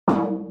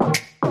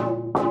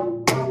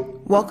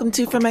Welcome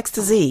to From X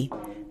to Z,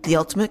 the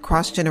ultimate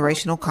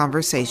cross-generational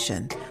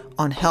conversation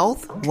on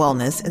health,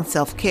 wellness, and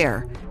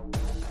self-care,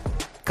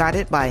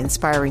 guided by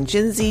inspiring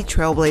Gen Z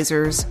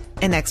trailblazers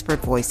and expert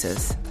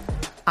voices.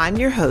 I'm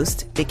your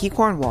host, Vicki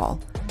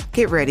Cornwall.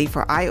 Get ready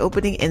for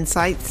eye-opening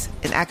insights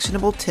and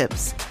actionable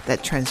tips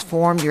that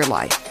transform your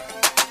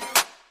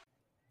life.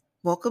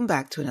 Welcome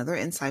back to another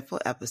insightful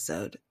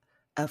episode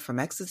of From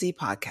X to Z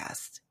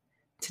podcast.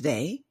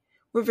 Today,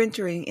 we're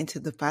venturing into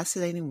the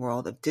fascinating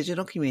world of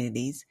digital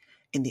communities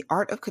and the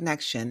art of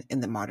connection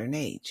in the modern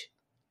age.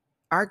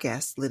 Our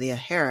guest, Lydia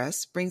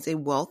Harris, brings a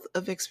wealth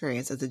of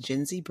experience as a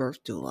Gen Z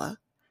birth doula,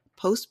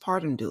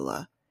 postpartum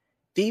doula,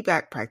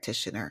 VBAC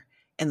practitioner,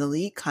 and the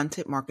lead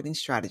content marketing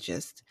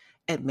strategist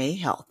at May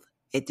Health,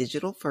 a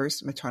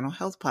digital-first maternal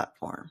health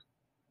platform.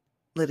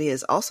 Lydia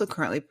is also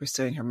currently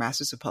pursuing her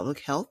Master's of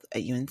Public Health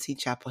at UNC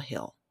Chapel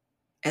Hill.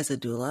 As a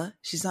doula,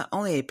 she's not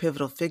only a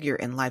pivotal figure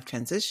in life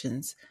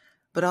transitions,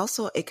 but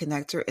also a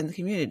connector in the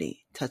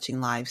community,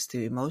 touching lives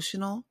through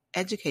emotional,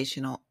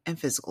 educational, and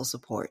physical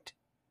support.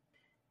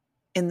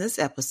 In this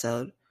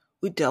episode,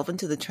 we delve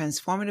into the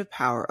transformative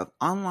power of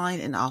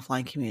online and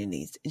offline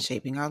communities in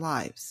shaping our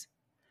lives.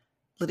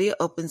 Lydia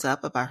opens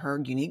up about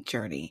her unique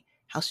journey,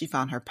 how she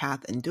found her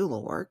path in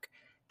doula work,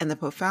 and the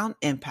profound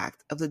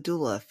impact of the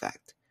doula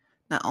effect,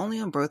 not only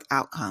on birth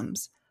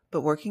outcomes,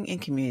 but working in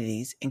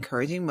communities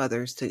encouraging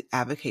mothers to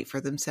advocate for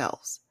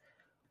themselves.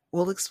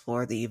 We'll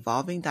explore the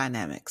evolving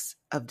dynamics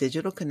of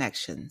digital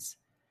connections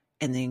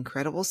and the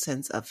incredible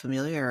sense of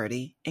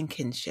familiarity and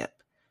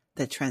kinship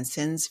that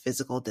transcends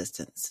physical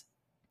distance.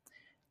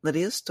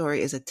 Lydia's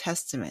story is a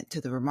testament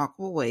to the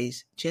remarkable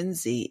ways Gen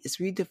Z is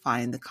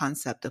redefining the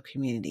concept of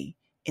community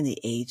in the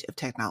age of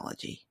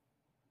technology.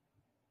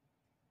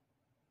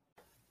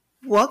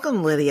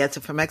 Welcome, Lydia,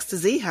 to From X to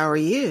Z. How are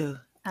you?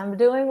 I'm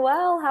doing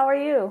well. How are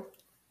you?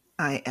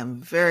 I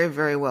am very,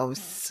 very well.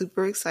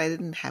 Super excited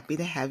and happy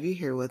to have you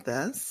here with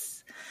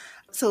us.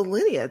 So,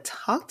 Lydia,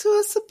 talk to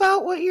us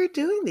about what you're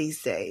doing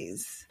these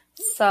days.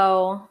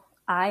 So,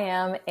 I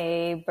am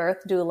a birth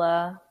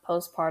doula,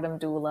 postpartum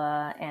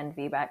doula, and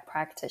VBAC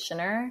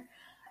practitioner.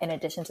 In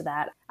addition to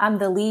that, I'm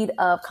the lead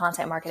of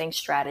content marketing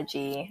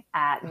strategy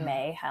at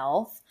May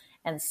Health.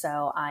 And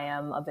so I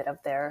am a bit of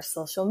their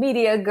social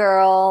media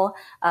girl.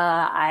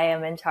 I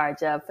am in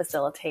charge of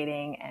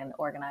facilitating and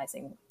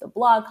organizing the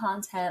blog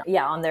content,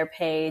 on their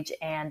page.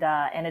 And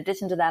in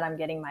addition to that, I'm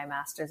getting my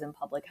master's in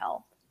public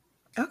health.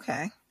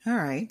 Okay. All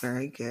right.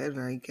 Very good.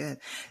 Very good.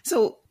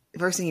 So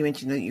first thing you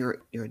mentioned that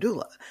you're a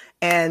doula.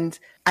 And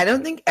I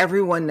don't think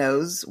everyone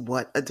knows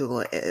what a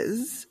doula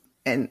is.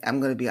 And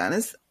I'm going to be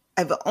honest,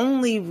 I've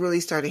only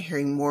really started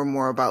hearing more and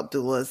more about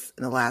doulas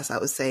in the last, I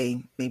would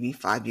say, maybe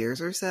 5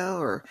 years or so,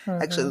 or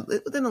actually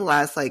within the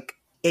last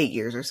 8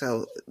 years or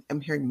so,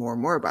 I'm hearing more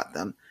and more about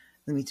them.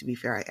 I mean, to be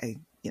fair, I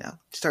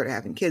started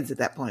having kids at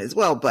that point as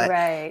well, but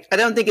right. I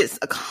don't think it's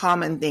a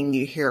common thing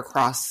you hear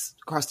across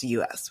the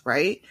U.S.,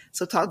 right?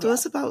 So talk to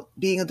us about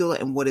being a doula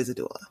and what is a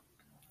doula?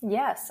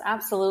 Yes,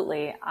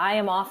 absolutely. I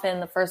am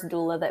often the first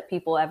doula that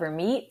people ever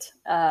meet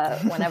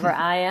whenever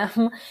I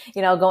am,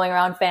 going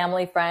around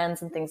family,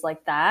 friends, and things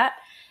like that.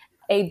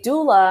 A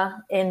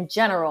doula in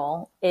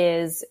general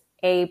is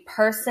a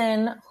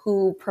person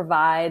who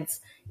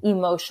provides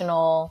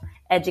emotional,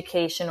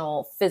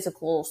 educational,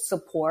 physical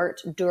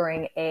support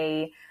during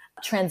a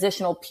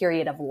transitional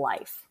period of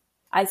life.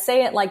 I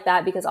say it like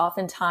that because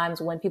oftentimes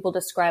when people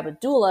describe a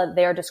doula,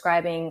 they're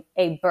describing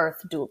a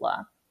birth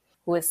doula,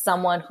 who is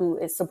someone who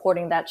is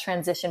supporting that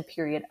transition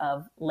period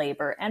of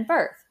labor and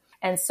birth.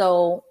 And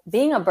so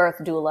being a birth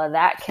doula,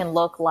 that can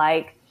look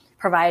like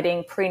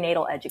providing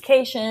prenatal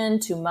education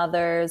to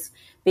mothers,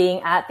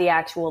 being at the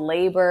actual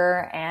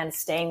labor and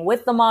staying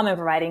with the mom and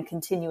providing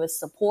continuous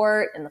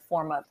support in the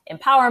form of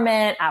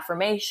empowerment,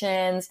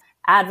 affirmations,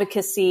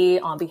 advocacy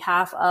on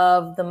behalf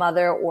of the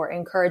mother or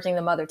encouraging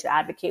the mother to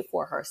advocate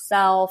for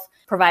herself,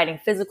 providing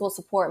physical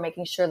support,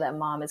 making sure that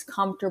mom is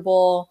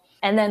comfortable,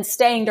 and then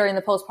staying during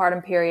the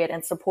postpartum period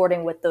and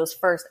supporting with those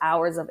first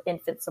hours of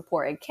infant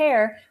support and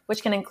care,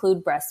 which can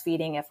include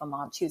breastfeeding if a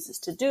mom chooses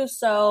to do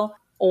so,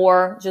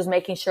 or just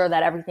making sure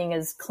that everything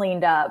is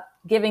cleaned up,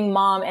 giving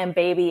mom and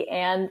baby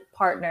and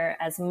partner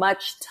as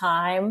much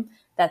time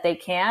that they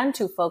can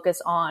to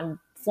focus on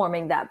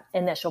forming that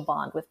initial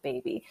bond with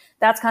baby.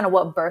 That's kind of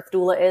what birth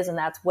doula is, and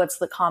that's what's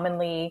the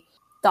commonly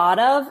thought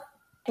of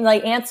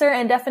answer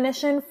and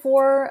definition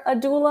for a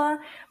doula.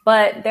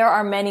 But there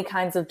are many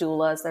kinds of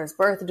doulas. There's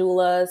birth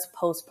doulas,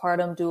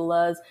 postpartum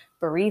doulas,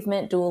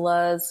 bereavement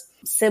doulas,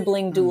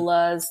 sibling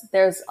doulas.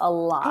 There's a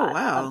lot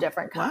of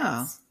different kinds.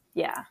 Wow.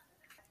 Yeah.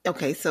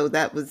 Okay, so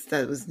that was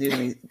new to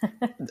me.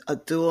 A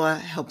doula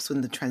helps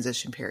in the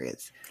transition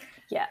periods.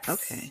 Yes.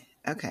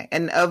 Okay.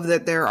 And of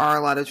that, there are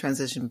a lot of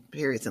transition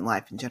periods in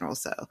life in general.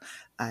 So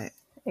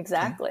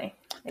Exactly.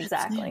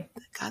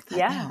 Got that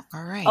now.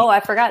 All right. Oh, I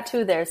forgot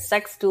too. There's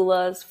sex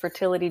doulas,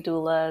 fertility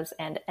doulas,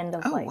 and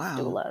end-of-life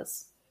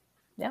doulas.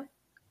 Yeah.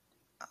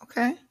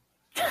 Okay.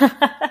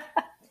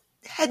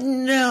 Had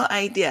no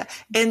idea.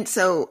 And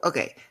so,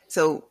 okay.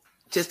 So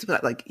just to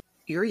put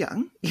you're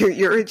young,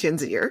 you're a Gen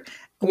Zer.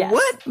 Yes.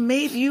 What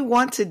made you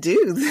want to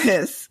do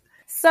this?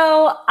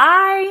 So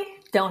I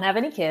don't have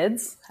any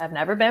kids. I've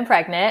never been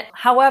pregnant.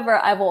 However,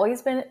 I've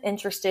always been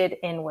interested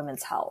in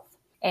women's health.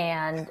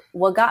 And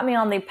what got me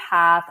on the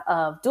path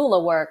of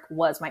doula work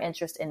was my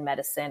interest in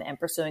medicine and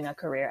pursuing a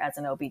career as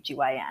an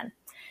OBGYN.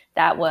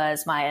 That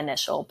was my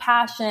initial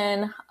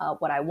passion,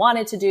 what I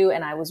wanted to do.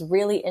 And I was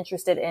really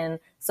interested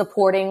in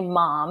supporting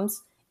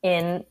moms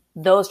in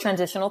those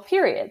transitional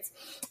periods.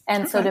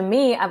 And so to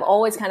me, I've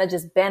always kind of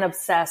just been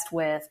obsessed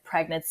with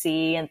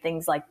pregnancy and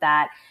things like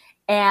that.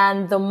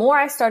 And the more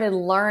I started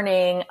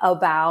learning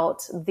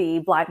about the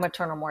Black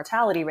maternal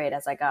mortality rate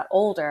as I got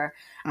older,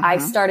 I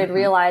started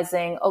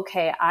realizing,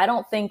 okay, I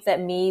don't think that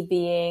me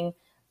being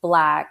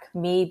Black,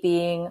 me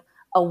being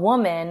a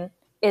woman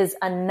is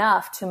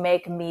enough to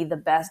make me the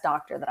best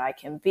doctor that I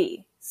can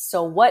be.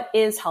 So what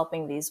is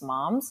helping these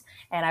moms?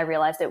 And I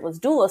realized it was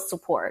doula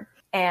support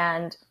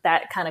and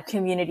that kind of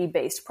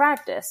community-based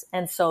practice.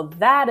 And so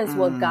that is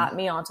what got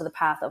me onto the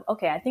path of,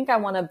 okay, I think I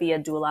want to be a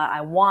doula. I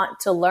want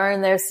to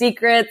learn their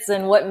secrets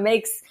and what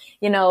makes,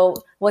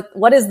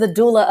 what is the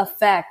doula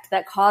effect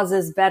that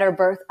causes better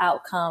birth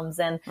outcomes.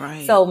 And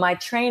so my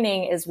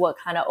training is what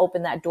kind of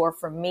opened that door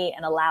for me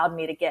and allowed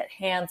me to get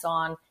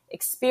hands-on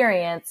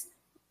experience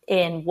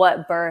in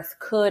what birth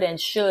could and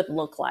should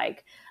look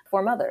like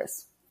for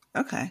mothers.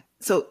 Okay.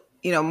 So,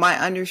 my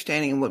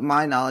understanding and what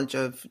my knowledge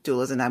of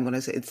doulas, and I'm going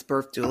to say it's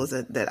birth doulas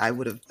that I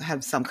would have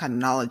had some kind of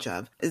knowledge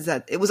of, is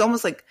that it was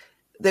almost like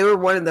they were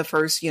one of the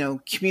first,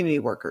 community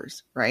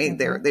workers, right?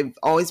 They've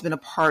always been a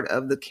part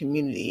of the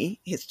community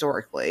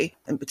historically,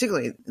 and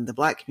particularly in the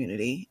Black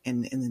community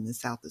and in the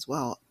South as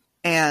well.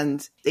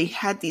 And they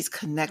had these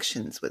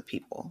connections with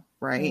people,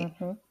 right?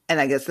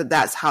 And I guess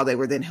that's how they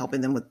were then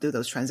helping them through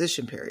those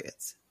transition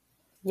periods.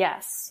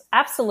 Yes,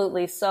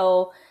 absolutely.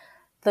 So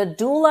the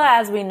doula,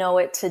 as we know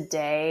it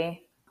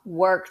today,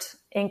 worked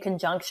in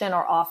conjunction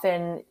or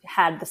often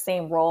had the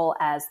same role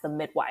as the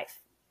midwife.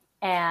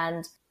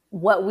 And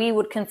what we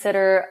would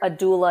consider a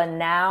doula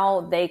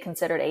now, they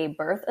considered a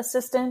birth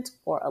assistant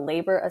or a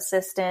labor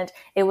assistant.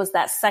 It was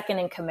that second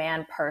in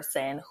command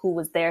person who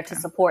was there to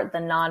support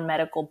the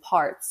non-medical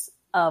parts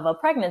of a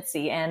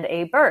pregnancy and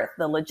a birth,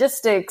 the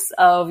logistics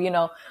of,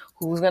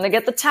 who's going to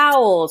get the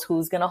towels,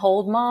 who's going to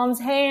hold mom's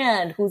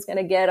hand, who's going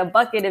to get a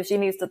bucket if she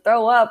needs to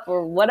throw up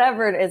or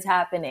whatever is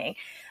happening.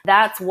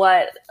 That's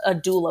what a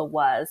doula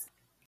was.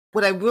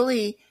 What I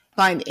really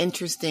find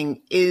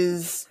interesting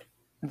is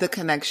the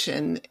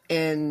connection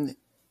in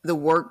the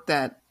work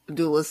that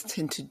doulas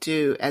tend to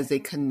do as they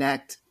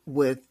connect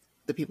with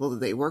the people that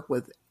they work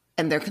with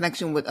and their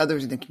connection with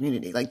others in the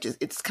community.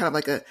 It's kind of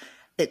like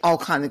it all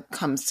kind of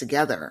comes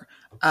together.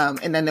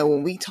 And I know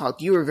when we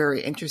talked, you were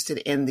very interested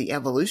in the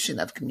evolution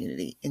of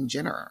community in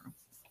general.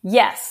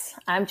 Yes,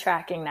 I'm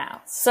tracking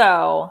now.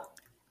 So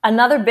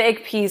another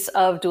big piece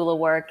of doula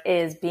work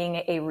is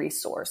being a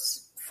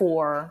resource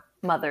for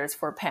mothers,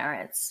 for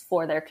parents,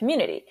 for their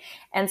community.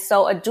 And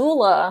so a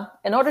doula,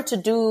 in order to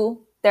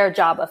do their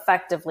job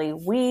effectively,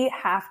 we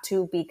have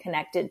to be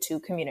connected to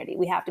community.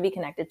 We have to be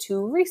connected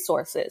to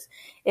resources.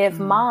 If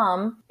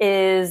mom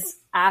is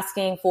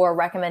asking for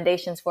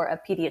recommendations for a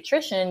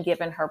pediatrician,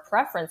 given her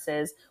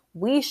preferences,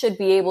 we should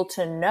be able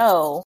to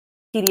know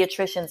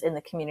pediatricians in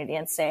the community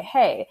and say,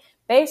 hey,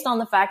 based on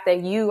the fact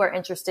that you are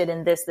interested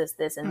in this,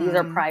 and these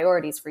are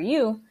priorities for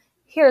you,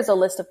 here's a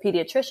list of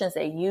pediatricians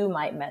that you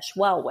might mesh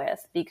well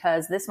with,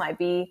 because this might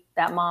be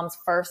that mom's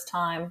first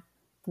time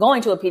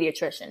going to a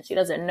pediatrician. She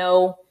doesn't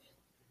know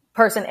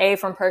person A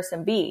from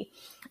person B.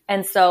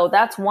 And so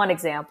that's one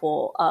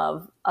example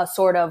of a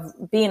sort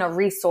of being a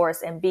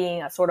resource and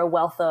being a sort of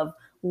wealth of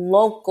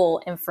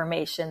local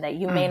information that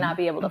you may not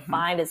be able to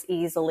find as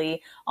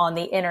easily on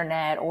the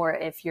internet, or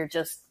if you're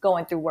just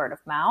going through word of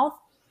mouth.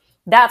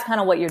 That's kind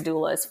of what your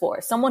doula is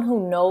for. Someone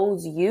who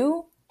knows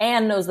you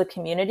and knows the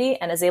community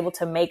and is able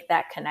to make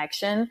that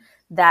connection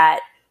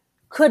that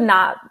could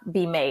not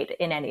be made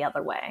in any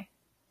other way.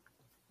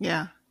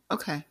 Yeah.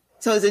 Okay.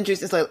 So it's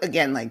interesting.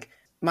 It's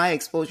my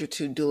exposure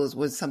to doulas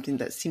was something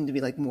that seemed to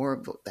be more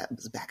of that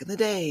was back in the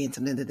day and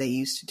something that they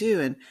used to do.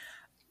 And,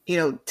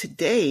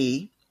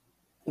 today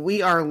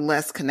we are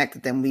less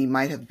connected than we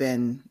might have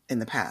been in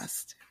the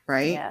past,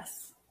 right?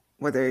 Yes.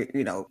 Whether,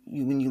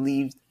 when you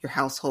leave your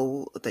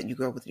household that you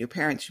grew up with your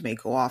parents, you may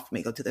go off, you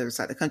may go to the other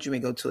side of the country, you may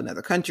go to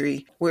another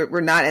country.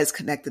 We're not as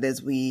connected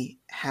as we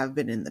have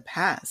been in the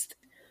past.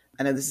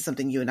 I know this is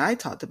something you and I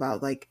talked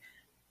about,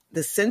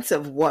 the sense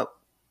of what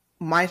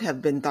might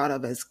have been thought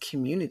of as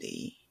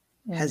community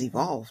has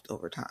evolved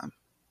over time,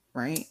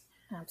 right?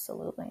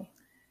 Absolutely.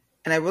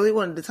 And I really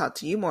wanted to talk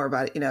to you more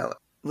about it,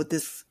 with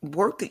this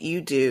work that you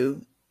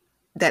do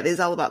that is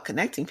all about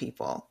connecting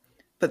people.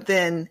 But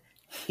then,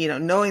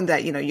 knowing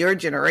that, your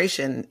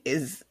generation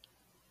is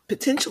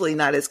potentially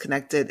not as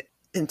connected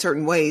in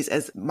certain ways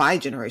as my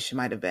generation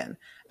might have been.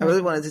 I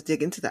really wanted to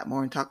dig into that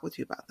more and talk with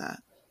you about that.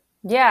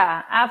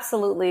 Yeah,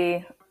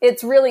 absolutely.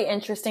 It's really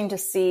interesting to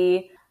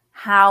see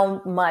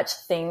how much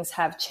things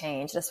have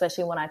changed,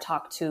 especially when I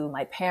talk to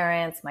my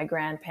parents, my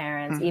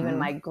grandparents, even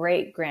my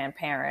great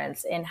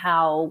grandparents, and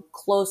how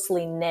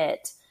closely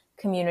knit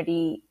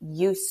community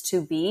used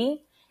to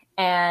be.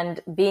 And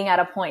being at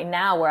a point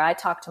now where I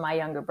talk to my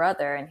younger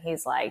brother and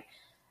he's like,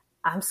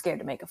 I'm scared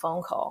to make a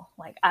phone call.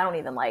 Like, I don't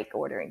even like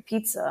ordering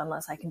pizza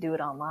unless I can do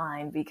it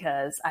online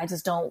because I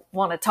just don't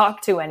want to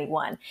talk to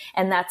anyone.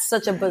 And that's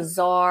such a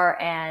bizarre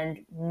and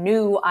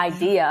new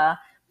idea.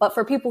 But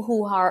for people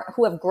who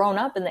have grown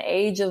up in the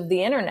age of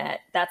the internet,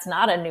 that's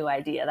not a new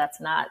idea.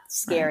 That's not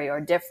scary or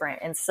different.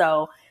 And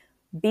so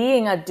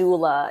being a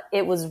doula,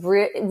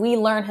 we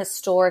learned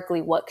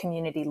historically what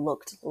community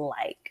looked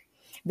like,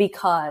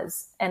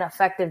 because an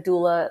effective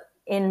doula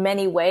in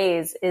many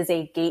ways is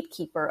a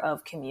gatekeeper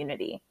of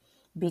community.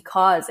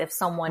 Because if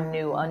someone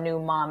knew a new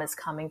mom is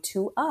coming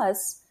to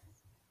us,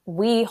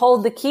 we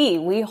hold the key.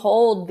 We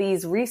hold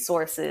these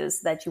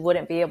resources that you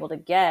wouldn't be able to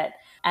get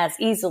as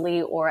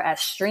easily or as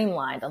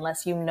streamlined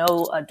unless you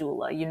know a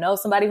doula. You know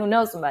somebody who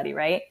knows somebody,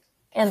 right?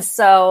 And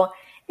so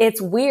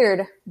it's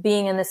weird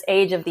being in this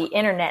age of the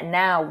internet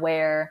now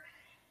where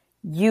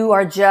you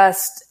are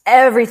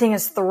everything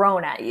is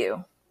thrown at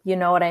you. You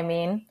know what I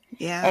mean?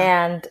 Yeah.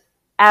 And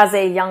as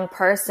a young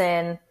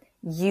person,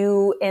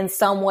 you in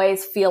some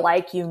ways feel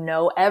like you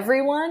know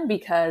everyone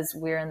because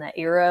we're in the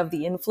era of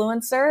the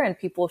influencer and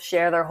people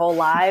share their whole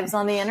lives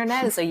on the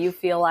internet. So you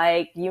feel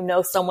like you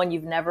know someone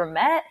you've never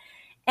met.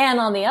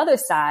 And on the other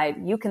side,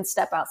 you can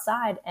step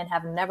outside and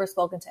have never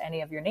spoken to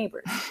any of your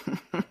neighbors,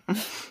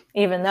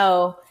 even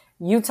though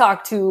you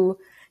talk to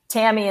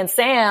Tammy and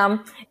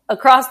Sam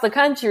across the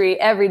country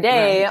every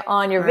day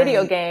on your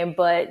video game,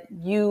 but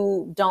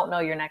you don't know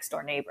your next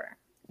door neighbor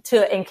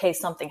in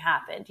case something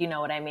happened. You know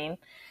what I mean?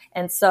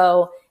 And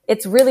so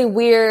it's really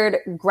weird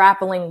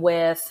grappling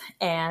with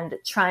and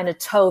trying to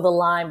toe the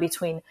line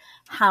between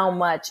how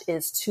much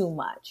is too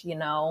much,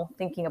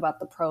 thinking about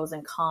the pros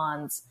and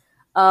cons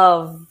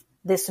of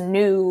this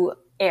new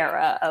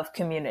era of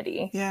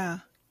community. Yeah.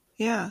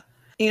 Yeah.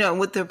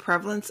 With the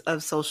prevalence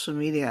of social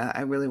media,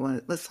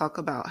 let's talk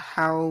about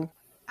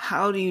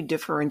how do you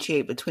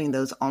differentiate between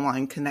those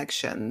online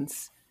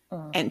connections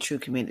and true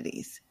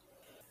communities?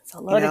 It's a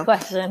loaded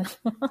question.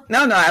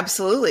 No,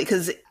 absolutely.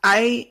 Because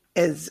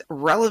as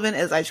relevant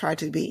as I try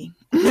to be,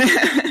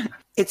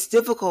 it's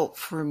difficult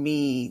for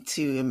me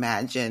to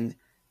imagine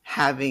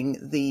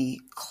having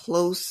the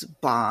close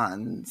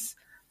bonds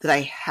that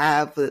I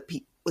have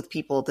with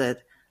people that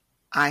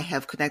I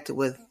have connected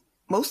with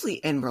mostly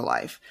in real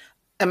life.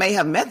 I may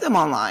have met them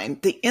online.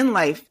 The in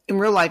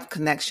real life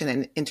connection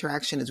and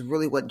interaction is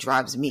really what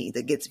drives me,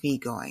 that gets me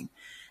going.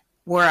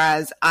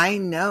 Whereas I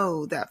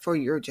know that for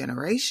your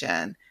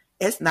generation,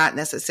 it's not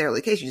necessarily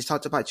the case. You just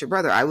talked about your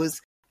brother. I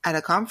was at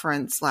a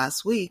conference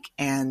last week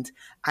and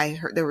I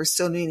heard there were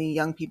so many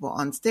young people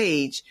on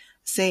stage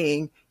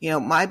saying,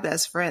 my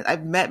best friend,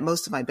 I've met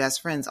most of my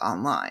best friends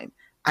online.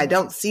 I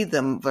don't see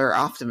them very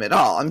often at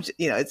all.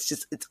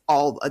 It's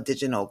all a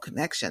digital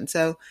connection.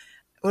 So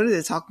I wanted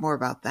to talk more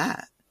about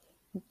that.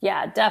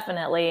 Yeah,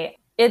 definitely.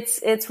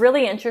 It's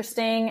really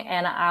interesting.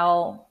 And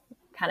I'll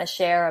kind of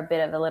share a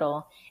bit of a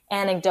little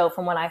anecdote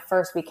from when I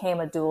first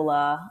became a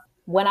doula.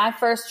 When I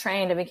first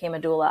trained and became a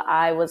doula,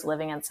 I was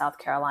living in South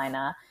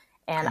Carolina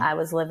and I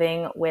was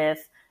living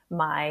with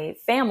my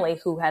family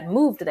who had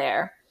moved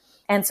there.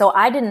 And so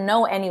I didn't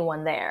know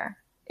anyone there.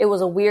 It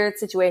was a weird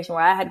situation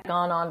where I had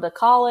gone on to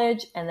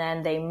college and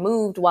then they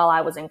moved while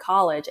I was in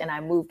college and I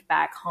moved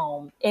back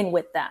home in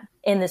with them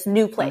in this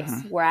new place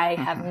where I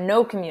have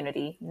no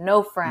community,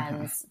 no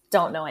friends,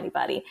 don't know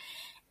anybody.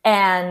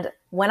 And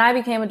when I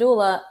became a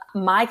doula,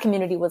 my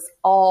community was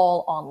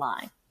all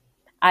online.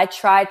 I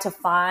tried to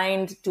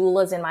find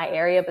doulas in my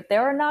area, but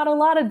there are not a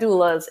lot of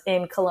doulas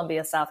in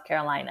Columbia, South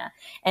Carolina.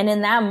 And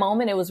in that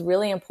moment, it was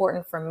really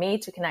important for me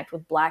to connect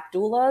with Black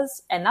doulas.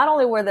 And not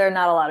only were there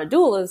not a lot of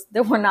doulas,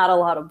 there were not a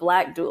lot of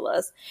Black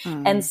doulas.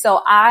 And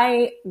so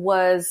I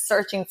was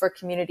searching for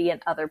community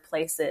in other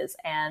places,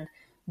 and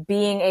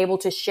being able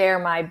to share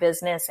my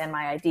business and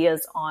my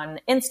ideas on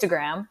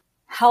Instagram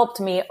helped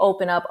me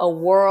open up a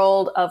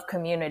world of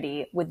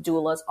community with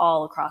doulas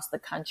all across the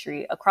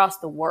country, across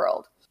the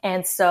world.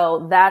 And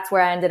so that's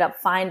where I ended up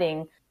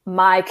finding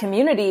my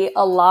community.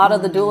 A lot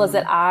of the doulas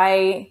that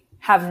I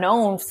have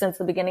known since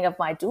the beginning of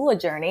my doula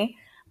journey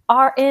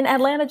are in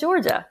Atlanta,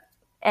 Georgia.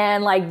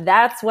 And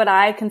that's what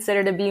I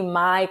consider to be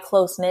my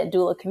close-knit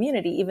doula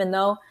community, even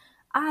though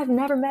I've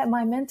never met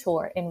my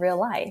mentor in real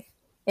life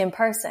in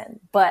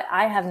person. But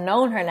I have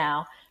known her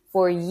now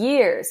for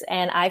years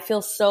and I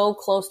feel so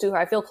close to her.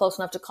 I feel close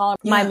enough to call her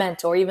my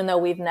mentor, even though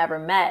we've never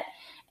met.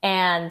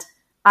 And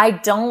I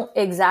don't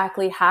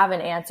exactly have an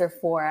answer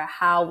for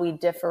how we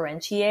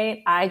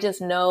differentiate. I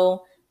just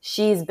know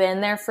she's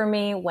been there for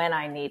me when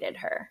I needed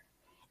her.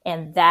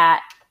 And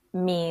that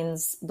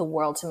means the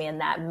world to me. And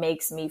that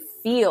makes me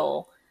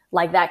feel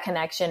like that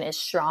connection is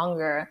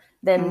stronger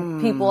than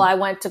people I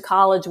went to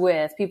college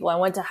with, people I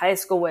went to high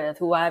school with,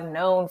 who I've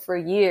known for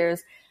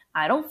years.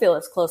 I don't feel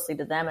as closely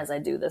to them as I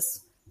do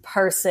this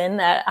person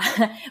that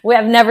we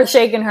have never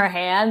shaken her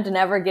hand,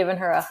 never given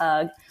her a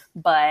hug.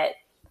 but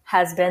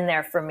has been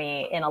there for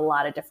me in a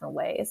lot of different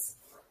ways.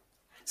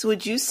 So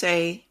would you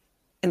say,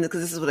 and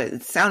because this is what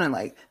it sounded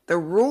like, the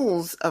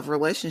rules of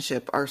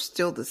relationship are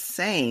still the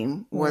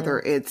same, whether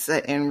it's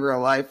an in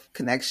real life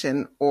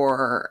connection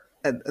or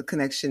a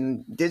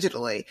connection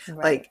digitally.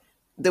 Right. Like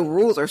the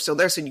rules are still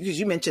there. So because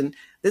you mentioned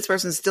this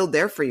person's still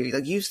there for you,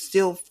 like you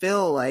still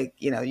feel like,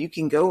 you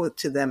can go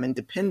to them and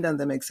depend on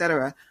them,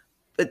 etc.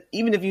 But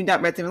even if you've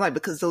not met them in life,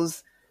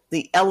 because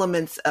the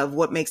elements of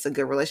what makes a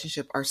good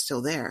relationship are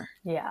still there.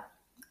 Yeah,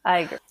 I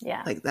agree.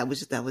 Yeah. Like that was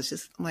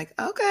just, I'm like,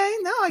 okay,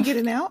 no, I get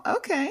it now.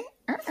 Okay.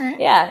 All right.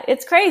 Yeah,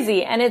 it's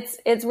crazy. And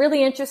it's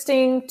really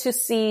interesting to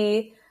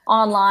see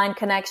online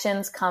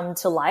connections come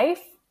to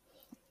life.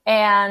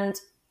 And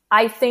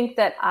I think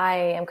that I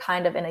am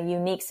kind of in a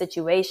unique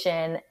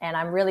situation, and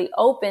I'm really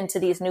open to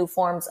these new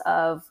forms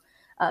of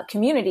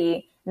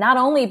community, not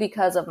only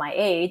because of my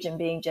age and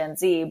being Gen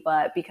Z,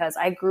 but because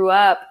I grew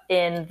up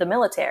in the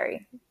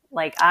military.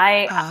 Like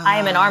I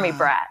am an Army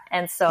brat.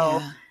 And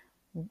so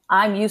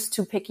I'm used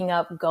to picking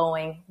up,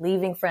 going,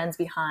 leaving friends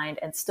behind,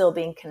 and still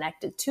being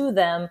connected to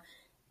them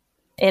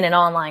in an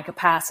online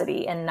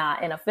capacity and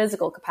not in a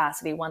physical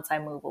capacity once I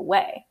move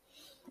away.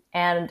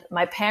 And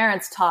my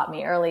parents taught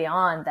me early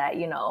on that,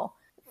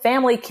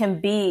 family can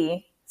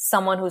be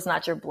someone who's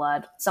not your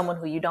blood, someone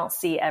who you don't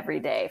see every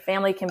day.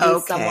 Family can be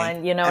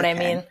someone, what I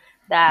mean,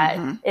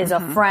 that is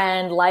a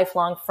friend,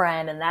 lifelong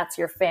friend, and that's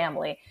your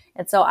family.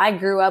 And so I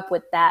grew up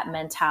with that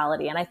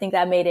mentality. And I think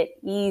that made it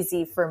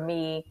easy for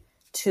me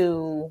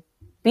to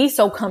be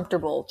so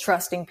comfortable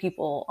trusting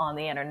people on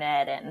the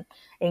internet and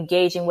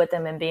engaging with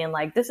them and being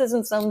like, this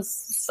isn't some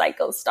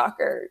psycho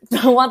stalker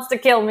who wants to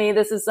kill me.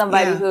 This is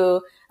somebody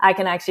who I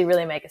can actually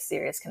really make a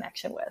serious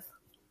connection with.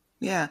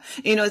 Yeah.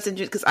 It's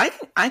interesting because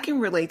I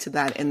can relate to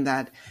that in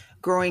that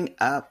growing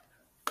up,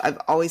 I've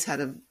always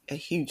had a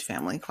huge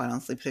family, quite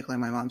honestly, particularly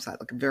my mom's side,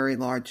 like a very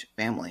large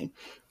family.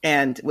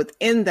 And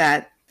within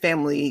that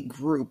family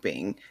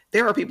grouping,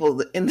 there are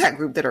people in that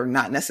group that are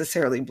not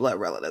necessarily blood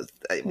relatives.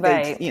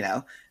 Right.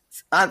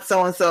 Aunt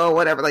so-and-so or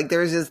whatever. Like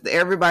there's just,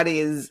 everybody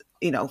is,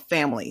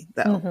 family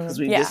though, because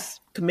we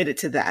just committed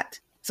to that.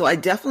 So I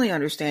definitely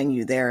understand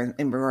you there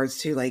in regards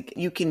to like,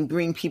 you can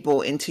bring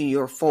people into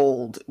your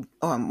fold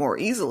more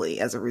easily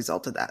as a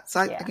result of that. So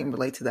I can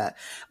relate to that.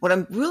 What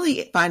I'm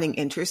really finding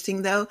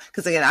interesting though,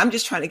 because again, I'm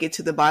just trying to get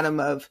to the bottom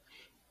of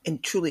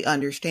and truly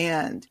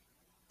understand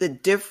the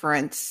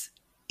difference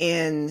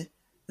in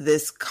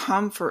this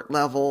comfort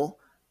level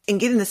and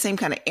getting the same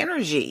kind of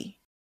energy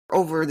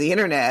over the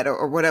internet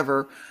or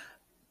whatever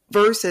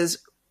versus,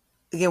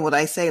 again, what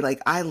I say, like,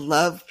 I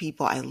love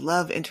people. I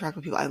love interacting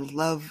with people. I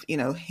love,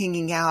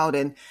 hanging out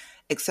and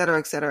et cetera,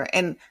 et cetera.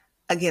 And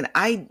again,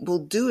 I will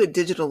do it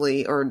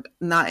digitally or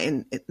not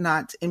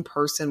in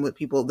person with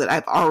people that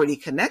I've already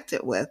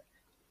connected with.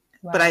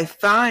 Right. But I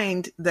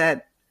find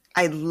that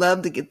I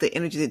love to get the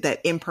energy,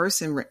 that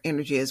in-person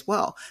energy as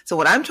well. So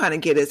what I'm trying to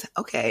get is,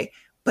 okay,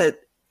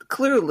 but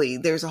clearly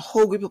there's a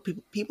whole group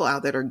of people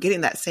out there that are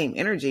getting that same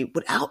energy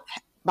without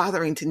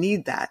bothering to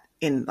need that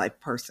in like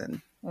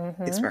person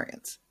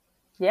experience.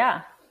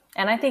 Yeah.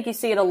 And I think you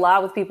see it a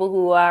lot with people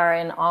who are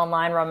in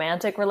online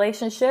romantic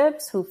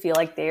relationships who feel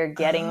like they're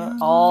getting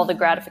all the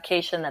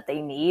gratification that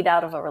they need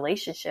out of a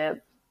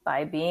relationship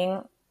by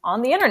being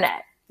on the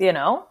internet.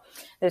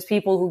 There's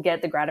people who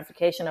get the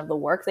gratification of the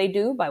work they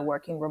do by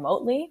working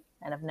remotely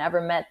and have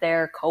never met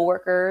their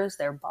coworkers,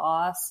 their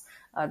boss,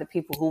 the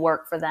people who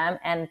work for them,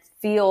 and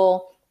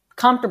feel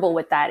comfortable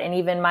with that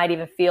and might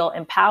even feel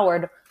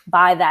empowered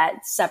by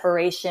that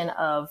separation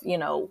of,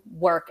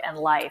 work and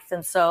life.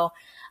 And so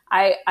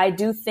I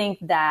do think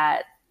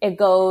that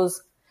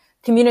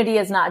community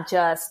is not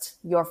just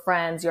your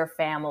friends, your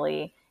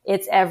family.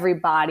 It's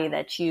everybody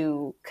that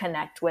you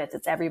connect with.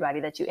 It's everybody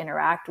that you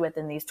interact with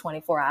in these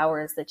 24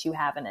 hours that you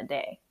have in a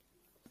day.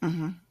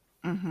 Mm-hmm.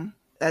 Mm-hmm.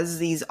 As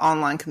these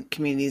online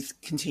communities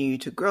continue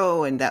to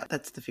grow, and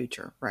that's the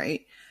future,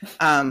 right?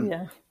 How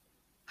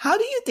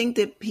do you think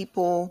that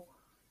people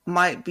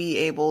might be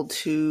able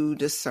to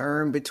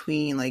discern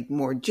between like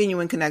more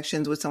genuine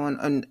connections with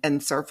someone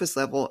and surface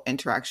level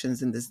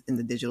interactions in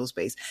the digital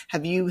space?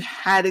 Have you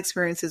had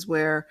experiences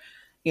where,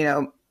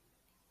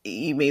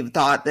 you may have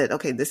thought that,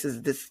 okay, this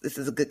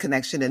is a good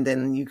connection, and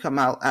then you come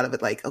out of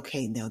it like,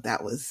 okay, no,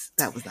 that was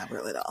not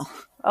real at all.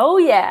 Oh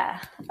yeah.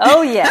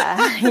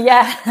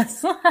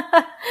 Yes.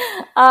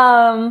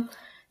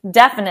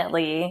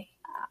 Definitely.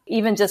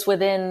 Even just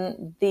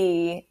within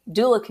the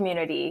doula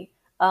community,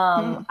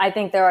 I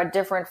think there are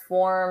different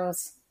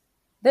forms.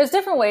 There's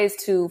different ways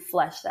to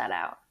flesh that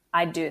out,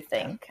 I do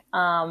think.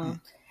 And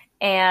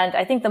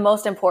I think the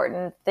most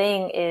important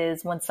thing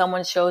is when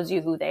someone shows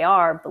you who they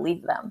are,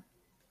 believe them.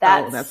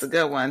 That's a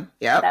good one.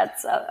 Yeah.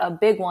 That's a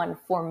big one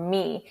for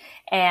me.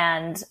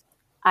 And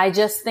I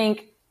just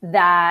think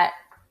that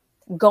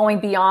going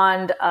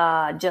beyond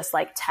just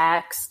like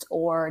text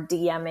or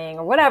DMing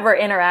or whatever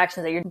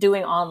interactions that you're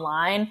doing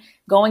online,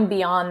 going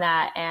beyond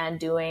that and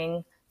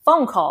doing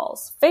phone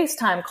calls,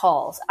 FaceTime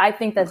calls, I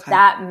think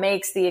that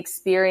makes the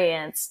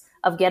experience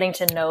of getting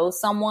to know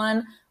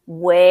someone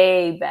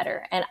way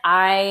better. And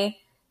I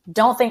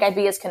don't think I'd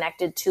be as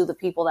connected to the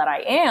people that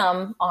I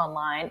am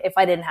online if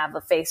I didn't have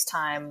the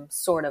FaceTime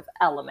sort of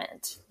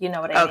element. You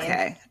know what I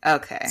mean?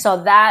 Okay.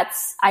 So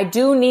I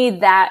do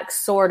need that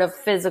sort of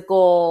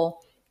physical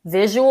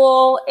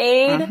visual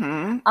aid.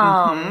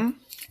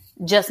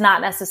 Just not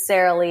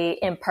necessarily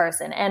in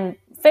person. And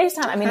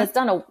FaceTime, I mean, it's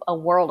done a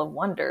world of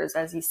wonders.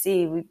 As you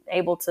see, we're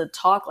able to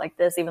talk like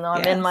this, even though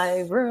I'm in my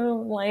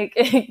room, like,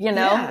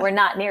 we're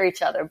not near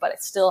each other, but I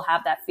still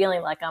have that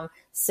feeling like I'm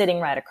sitting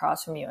right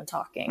across from you and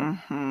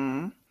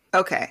talking.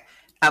 Okay.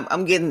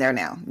 I'm getting there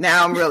now.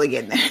 Now I'm really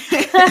getting there.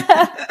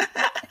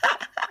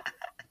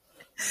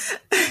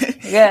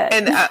 Good.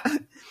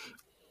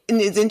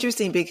 And it's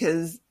interesting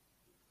because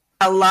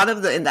I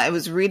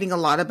was reading a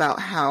lot about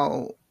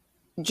how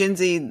Gen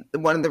Z,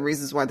 one of the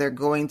reasons why they're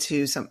going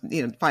to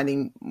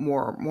finding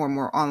more and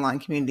more online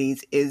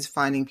communities is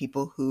finding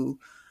people who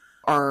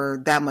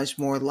are that much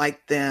more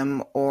like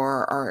them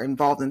or are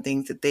involved in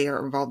things that they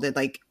are involved in.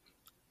 Like,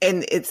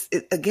 and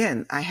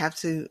again, I have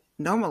to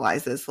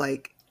normalize this.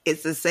 Like,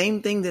 it's the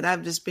same thing that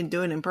I've just been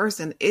doing in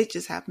person. It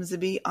just happens to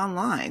be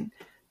online.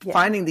 Yeah.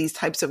 Finding these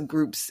types of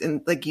groups,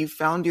 and like you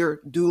found your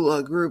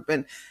doula group,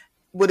 and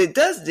what it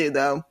does do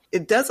though,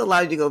 it does allow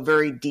you to go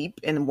very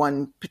deep in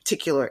one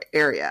particular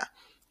area.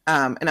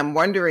 And I'm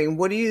wondering,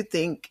 what do you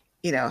think,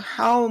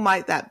 how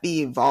might that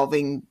be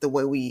evolving the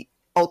way we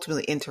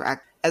ultimately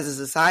interact as a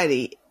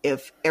society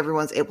if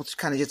everyone's able to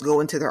kind of just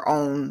go into their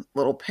own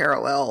little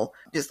parallel,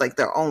 just like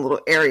their own little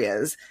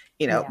areas,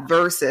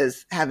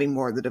 versus having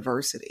more of the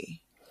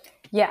diversity?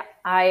 Yeah,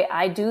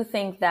 I do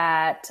think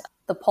that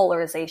the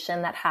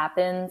polarization that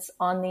happens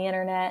on the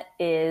internet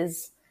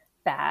is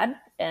bad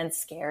and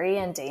scary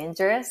and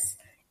dangerous.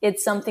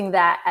 It's something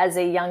that as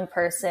a young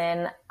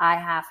person, I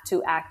have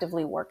to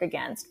actively work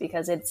against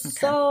because it's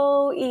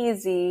so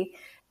easy.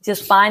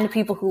 Just find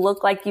people who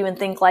look like you and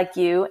think like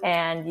you,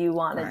 and you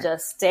want to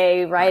just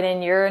stay right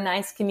in your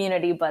nice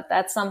community. But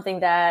that's something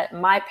that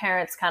my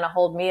parents kind of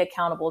hold me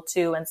accountable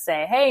to and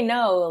say, hey,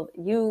 no,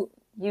 you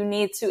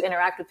need to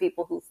interact with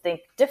people who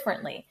think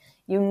differently.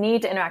 You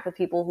need to interact with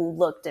people who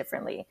look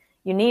differently.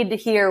 You need to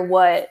hear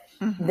what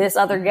this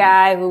other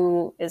guy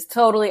who is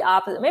totally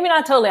opposite, maybe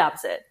not totally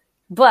opposite,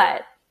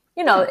 but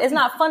is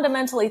not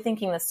fundamentally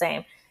thinking the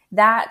same.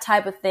 That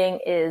type of thing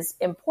is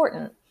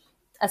important,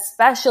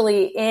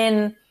 especially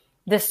in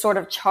this sort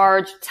of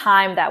charged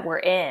time that we're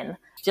in,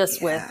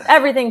 just with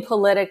everything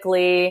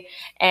politically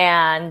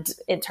and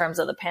in terms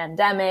of the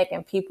pandemic,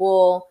 and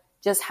people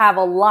just have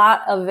a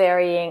lot of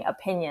varying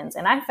opinions.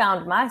 And I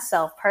found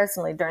myself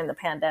personally during the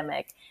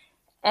pandemic,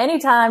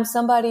 anytime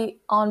somebody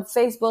on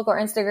Facebook or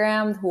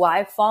Instagram who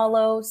I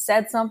follow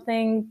said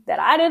something that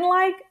I didn't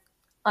like,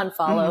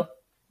 unfollow.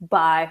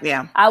 Bye.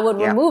 Yeah. I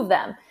would remove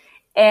them.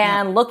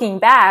 And looking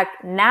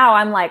back, now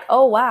I'm like,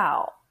 oh,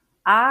 wow,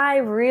 I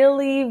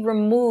really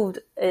removed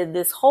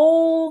this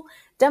whole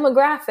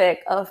demographic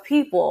of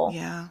people,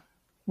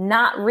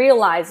 not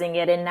realizing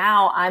it. And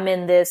now I'm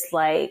in this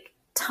like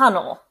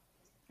tunnel,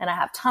 and I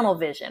have tunnel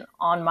vision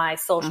on my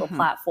social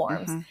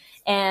platforms.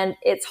 And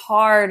it's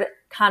hard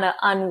kind of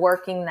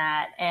unworking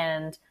that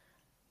and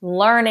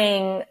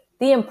learning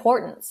the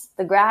importance,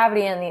 the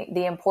gravity and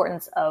the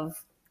importance of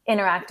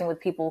interacting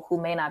with people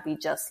who may not be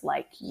just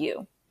like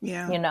you.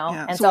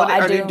 And so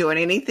are you doing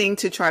anything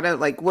to try to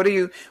like, what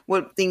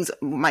things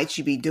might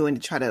you be doing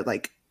to try to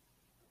like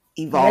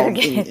evolve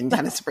and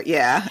kind of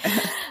spread?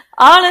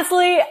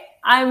 Honestly,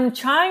 I'm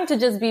trying to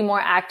just be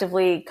more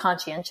actively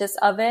conscientious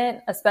of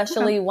it,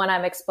 especially when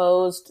I'm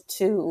exposed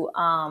to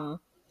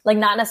like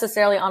not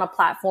necessarily on a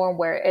platform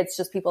where it's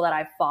just people that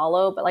I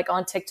follow, but like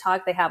on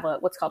TikTok, they have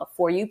what's called a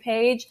For You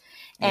page,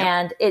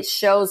 and it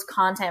shows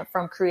content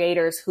from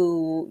creators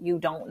who you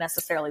don't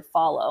necessarily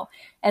follow.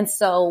 And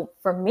so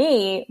for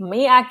me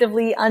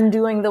actively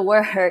undoing the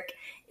work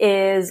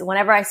is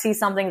whenever I see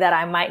something that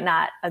I might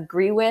not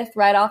agree with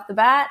right off the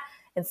bat,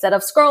 instead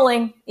of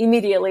scrolling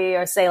immediately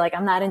or say like,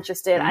 I'm not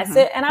interested, I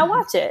sit and I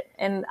watch it,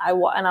 and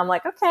I'm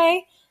like,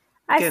 okay,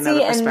 I get see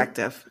another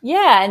perspective.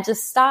 And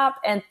just stop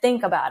and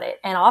think about it.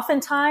 And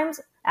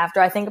oftentimes after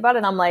I think about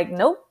it, I'm like,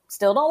 nope,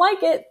 still don't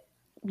like it.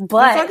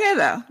 But that's okay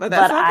though. But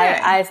that's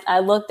okay. I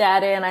looked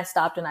at it and I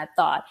stopped and I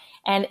thought,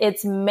 and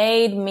it's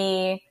made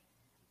me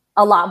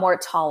a lot more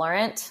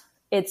tolerant.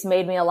 It's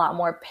made me a lot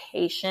more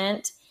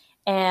patient.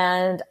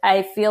 And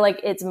I feel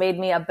like it's made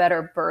me a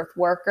better birth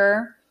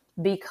worker,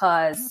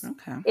 because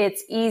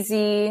it's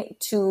easy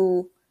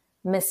to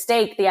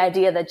mistake the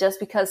idea that just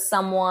because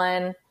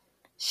someone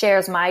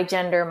shares my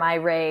gender, my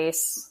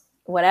race,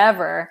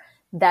 whatever,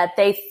 that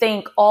they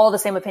think all the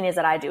same opinions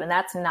that I do. And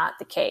that's not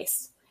the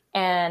case.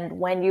 And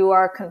when you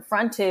are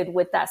confronted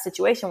with that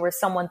situation where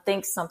someone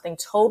thinks something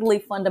totally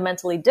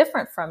fundamentally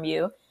different from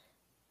you,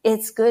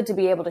 it's good to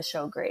be able to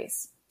show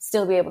grace,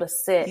 still be able to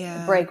sit,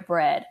 break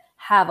bread,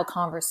 have a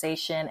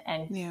conversation,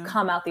 and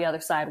come out the other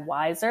side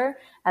wiser,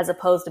 as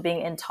opposed to being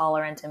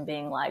intolerant and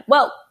being like,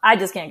 well, I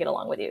just can't get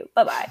along with you.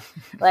 Bye-bye.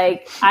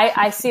 Like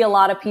I see a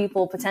lot of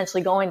people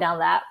potentially going down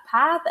that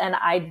path, and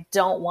I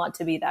don't want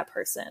to be that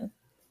person.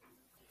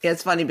 Yeah,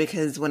 it's funny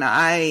because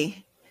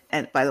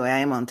and by the way, I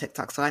am on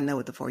TikTok, so I know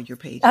what the For You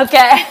page is.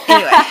 Okay.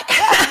 Anyway,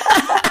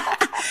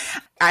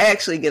 I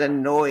actually get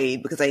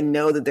annoyed because I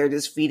know that they're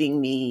just feeding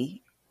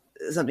me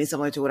something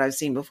similar to what I've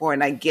seen before.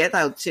 And I get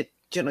how,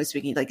 generally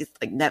speaking, like it's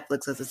like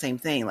Netflix does the same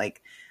thing.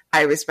 Like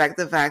I respect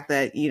the fact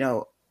that,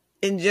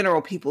 in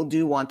general, people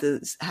do want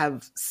to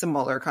have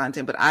similar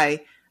content, but I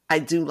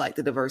do like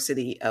the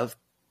diversity of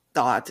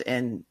thought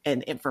and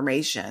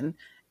information,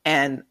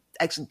 and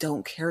actually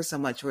don't care so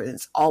much where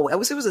it's always, I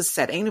wish it was a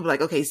setting to be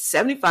like, okay,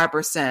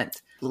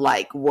 75%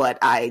 like what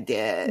I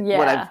did,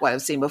 what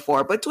I've seen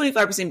before, but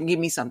 25% can give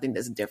me something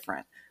that's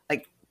different.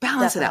 Like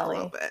balance it out a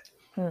little bit.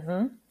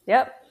 Mm-hmm.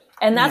 Yep.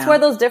 And that's where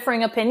those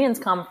differing opinions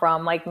come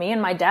from. Like me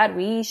and my dad,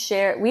 we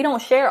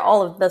don't share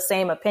all of the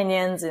same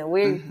opinions, and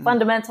we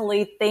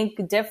fundamentally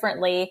think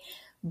differently.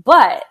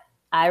 But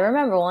I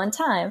remember one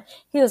time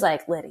he was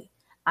like, Lydia,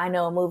 I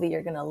know a movie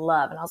you're going to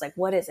love. And I was like,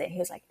 what is it? He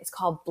was like, it's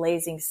called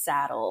Blazing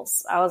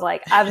Saddles. I was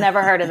like, I've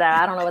never heard of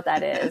that. I don't know what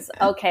that is.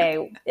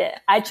 Okay.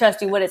 I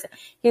trust you. What is it?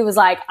 He was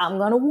like, I'm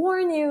going to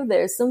warn you.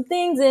 There's some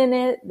things in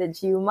it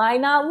that you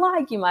might not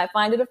like. You might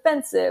find it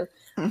offensive,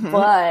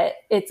 but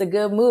it's a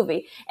good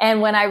movie. And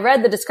when I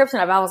read the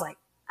description of it, I was like,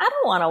 I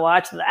don't want to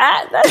watch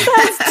that. That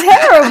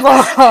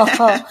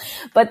sounds terrible.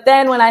 But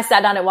then when I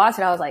sat down and watched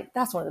it, I was like,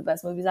 that's one of the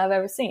best movies I've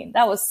ever seen.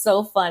 That was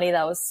so funny.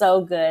 That was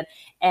so good.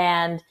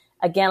 And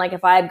again, like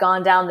if I had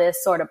gone down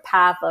this sort of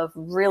path of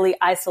really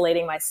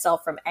isolating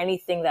myself from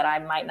anything that I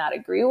might not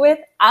agree with,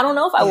 I don't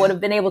know if I would have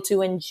been able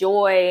to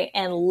enjoy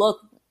and look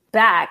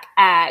back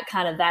at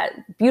kind of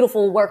that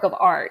beautiful work of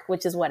art,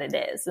 which is what it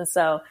is. And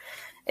so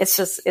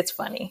it's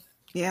funny.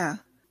 Yeah.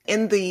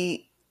 In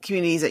the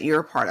communities that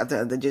you're a part of,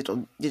 the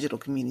digital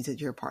communities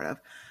that you're a part of,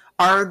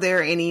 are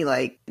there any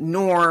like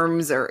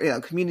norms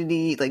or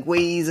community like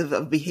ways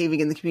of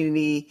behaving in the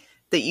community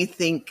that you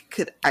think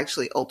could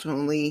actually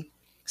ultimately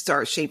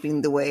start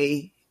shaping the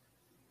way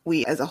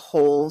we as a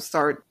whole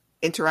start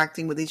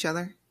interacting with each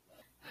other?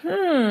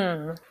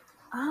 I'm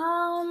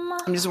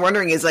just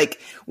wondering is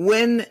like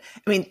to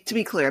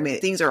be clear,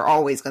 things are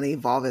always going to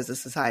evolve as a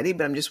society,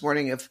 but I'm just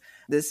wondering if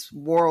this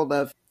world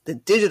of the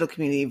digital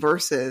community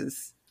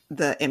versus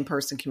the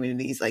in-person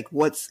communities, like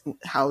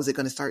how is it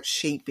going to start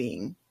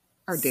shaping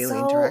our daily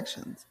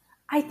interactions?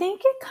 I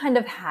think it kind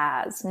of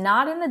has,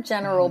 not in the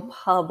general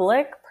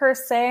public per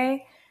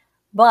se,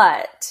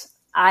 but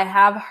I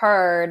have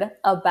heard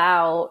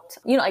about,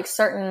 like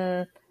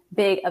certain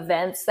big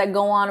events that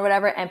go on or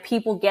whatever, and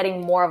people getting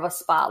more of a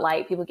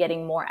spotlight, people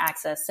getting more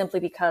access simply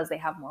because they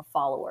have more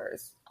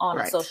followers on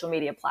a social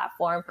media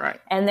platform. Right.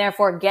 And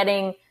therefore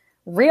getting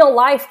real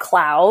life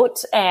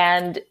clout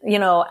and,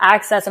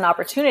 access and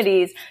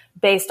opportunities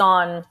based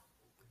on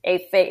a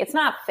fake. It's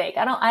not fake.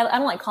 I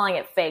don't like calling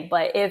it fake,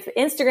 but if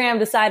Instagram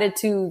decided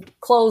to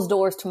close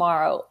doors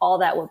tomorrow, all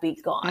that would be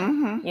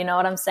gone. You know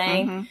what I'm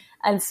saying?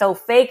 And so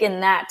fake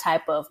in that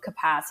type of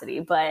capacity,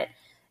 but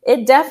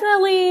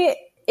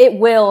it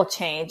will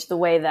change the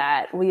way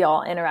that we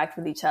all interact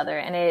with each other.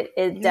 And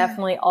it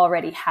definitely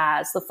already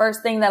has. The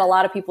first thing that a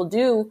lot of people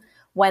do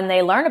when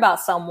they learn about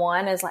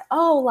someone is like,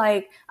 oh,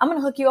 like, I'm going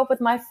to hook you up with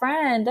my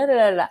friend. Da, da,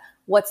 da, da.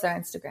 What's their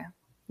Instagram?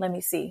 Let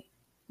me see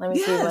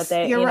what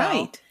they, you're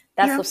right.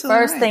 That's the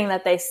first thing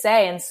that they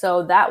say. And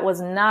so that was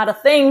not a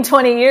thing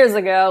 20 years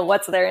ago.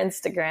 What's their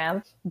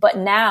Instagram? But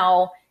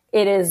now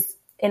it is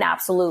an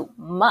absolute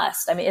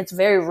must. It's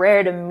very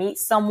rare to meet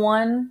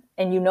someone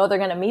and they're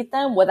going to meet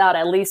them without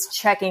at least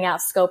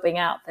scoping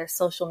out their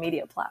social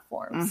media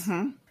platforms.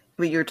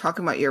 But you're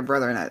talking about your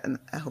brother, and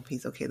I hope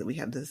he's okay that we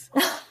have this.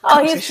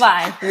 Oh, he's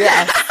fine.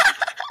 Yes.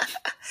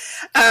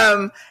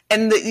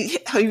 And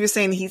how you were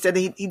saying, he said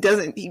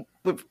he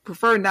would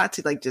prefer not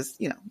to like just,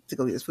 to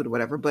go get his food or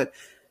whatever, but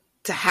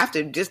to have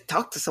to just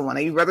talk to someone.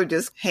 He'd rather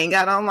just hang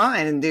out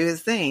online and do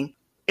his thing.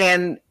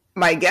 And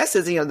my guess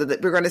is, that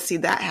we're going to see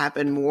that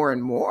happen more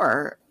and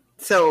more.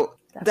 So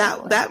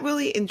that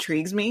really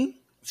intrigues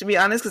me, to be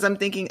honest, because I'm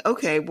thinking,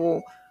 okay,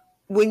 well,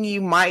 when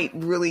you might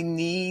really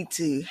need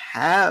to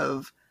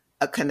have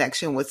a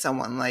connection with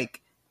someone,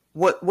 like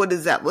what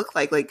does that look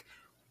like? Like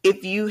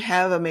if you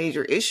have a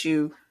major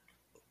issue,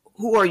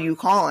 who are you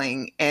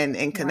calling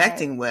and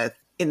connecting with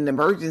in an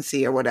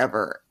emergency or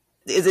whatever?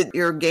 Is it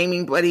your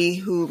gaming buddy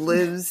who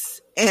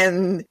lives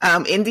in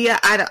India?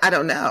 I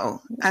don't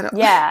know.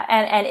 Yeah.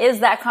 And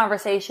is that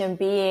conversation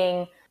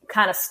being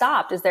kind of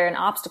stopped? Is there an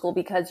obstacle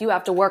because you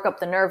have to work up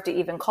the nerve to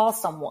even call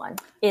someone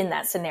in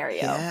that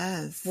scenario?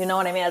 Yes. You know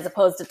what I mean? As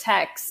opposed to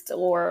text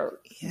or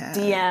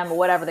DM or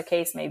whatever the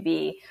case may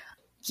be.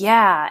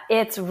 Yeah,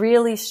 it's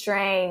really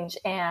strange.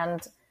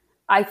 And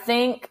I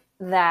think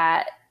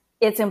that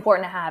it's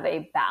important to have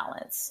a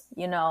balance.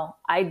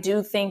 I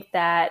do think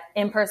that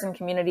in-person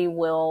community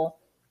will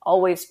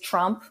always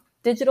trump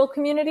digital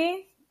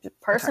community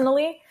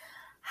personally. Okay.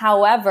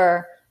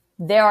 However,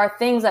 there are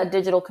things that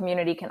digital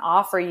community can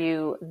offer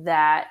you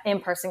that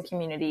in-person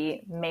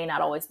community may not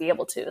always be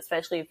able to,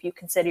 especially if you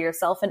consider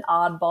yourself an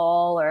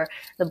oddball or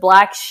the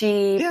black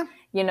sheep.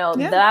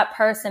 That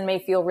person may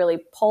feel really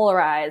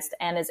polarized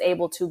and is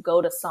able to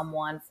go to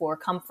someone for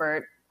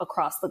comfort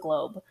across the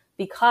globe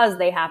because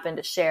they happen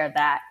to share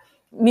that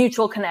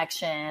mutual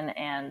connection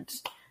and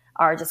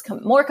are just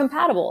more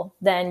compatible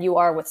than you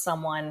are with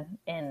someone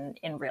in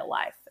real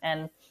life.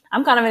 And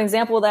I'm kind of an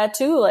example of that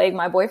too. Like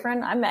my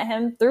boyfriend, I met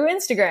him through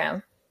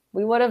Instagram.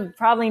 We would have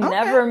probably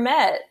never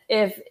met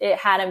if it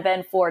hadn't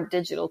been for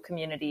digital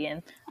community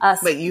and us.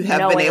 But you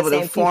have been able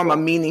to form a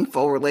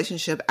meaningful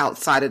relationship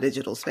outside of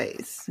digital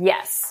space.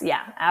 Yes.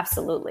 Yeah,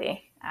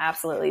 absolutely.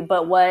 Absolutely.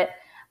 But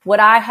would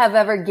I have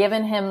ever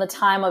given him the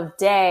time of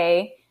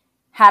day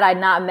had I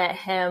not met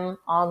him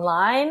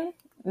online?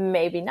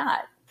 Maybe not,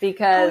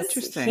 because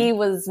he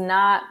was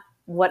not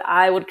what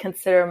I would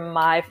consider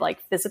my like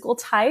physical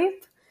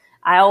type.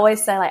 I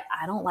always say like,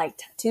 I don't like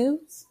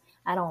tattoos.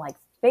 I don't like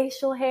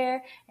facial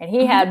hair. And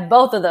he had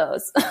both of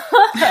those.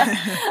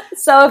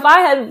 So if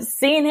I had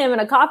seen him in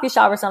a coffee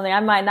shop or something,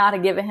 I might not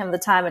have given him the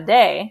time of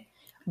day.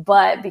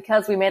 But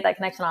because we made that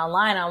connection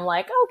online, I'm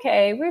like,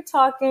 okay, we're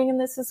talking and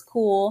this is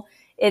cool.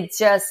 It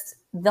just,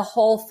 the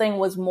whole thing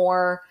was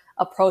more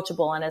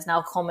approachable and has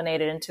now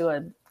culminated into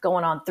a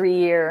going on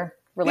 3-year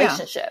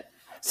relationship. Yeah.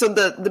 So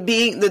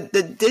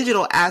the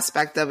digital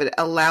aspect of it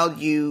allowed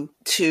you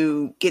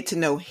to get to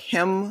know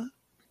him.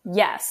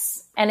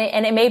 Yes. And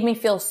it made me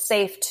feel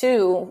safe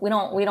too. We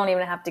don't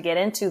even have to get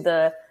into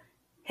the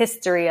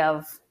history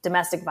of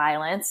domestic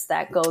violence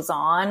that goes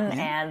on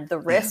and the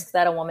risk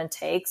that a woman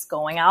takes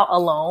going out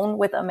alone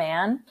with a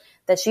man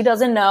that she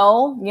doesn't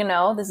know. You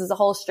know, this is a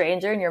whole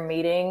stranger and you're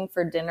meeting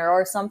for dinner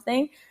or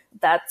something.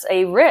 That's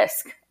a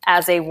risk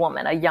as a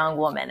woman, a young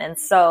woman. And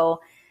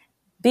so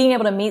being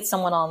able to meet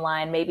someone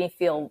online made me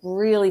feel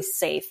really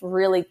safe,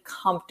 really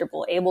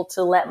comfortable, able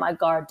to let my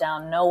guard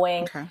down,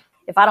 knowing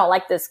if I don't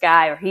like this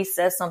guy or he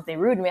says something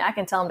rude to me, I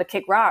can tell him to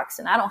kick rocks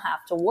and I don't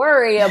have to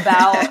worry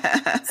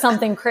about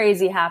something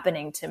crazy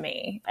happening to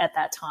me at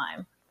that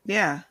time.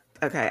 Yeah.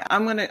 Okay.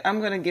 I'm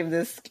gonna give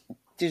this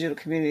digital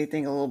community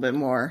thing a little bit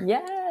more.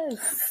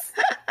 Yes.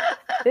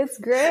 It's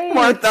great.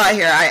 More thought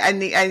here. I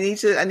need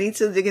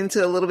to dig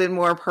into a little bit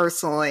more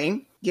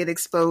personally, get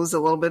exposed a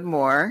little bit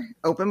more,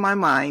 open my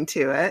mind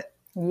to it.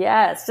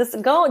 Yes.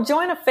 Just go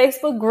join a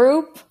Facebook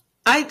group.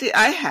 I do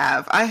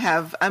have,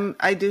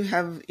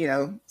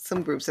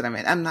 some groups that I'm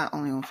in. I'm not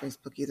only on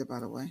Facebook either, by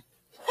the way.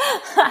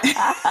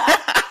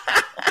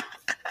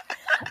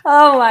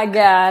 Oh my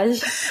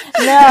gosh.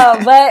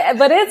 No,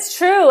 but it's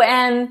true.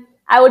 And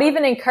I would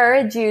even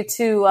encourage you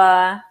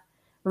to,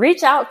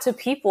 reach out to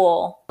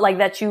people like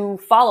that you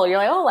follow. You're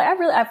like,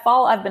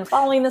 oh, I've been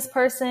following this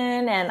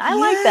person and I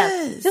like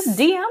them. Just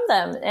DM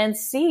them and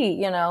see,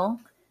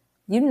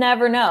 you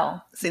never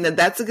know. See,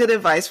 that's a good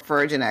advice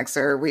for a Gen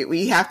Xer.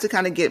 We have to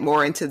kind of get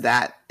more into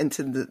that,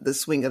 into the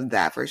swing of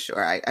that for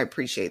sure. I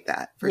appreciate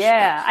that. For sure.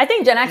 I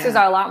think Gen Xers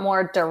are a lot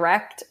more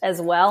direct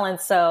as well. And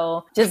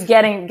so just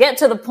get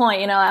to the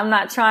point, I'm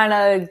not trying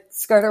to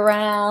skirt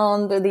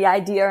around or the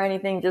idea or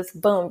anything,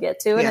 just boom, get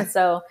to it. Yeah. And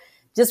so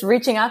just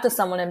reaching out to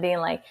someone and being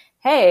like,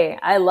 hey,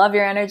 I love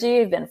your energy.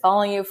 I've been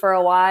following you for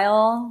a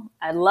while.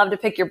 I'd love to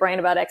pick your brain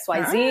about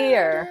XYZ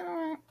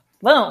or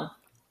boom.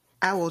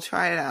 I will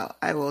try it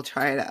out.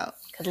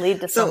 Could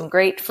lead to some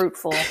great,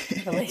 fruitful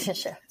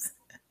relationships.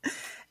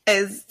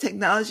 As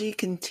technology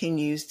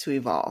continues to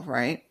evolve,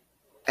 right?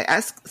 I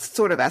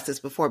sort of asked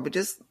this before, but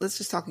let's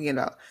just talk again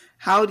about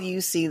how do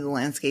you see the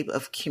landscape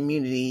of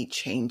community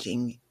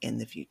changing in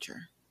the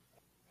future?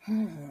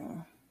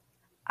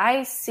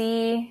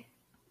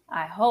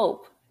 I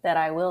hope that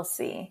I will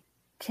see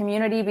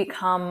community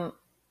become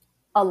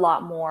a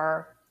lot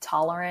more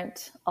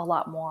tolerant, a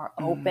lot more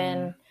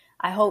open.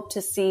 I hope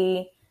to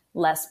see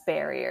less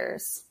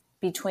barriers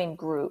between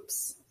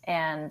groups.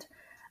 And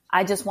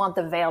I just want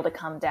the veil to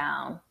come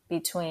down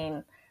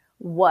between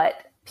what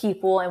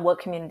people and what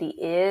community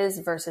is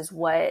versus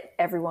what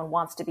everyone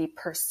wants to be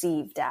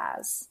perceived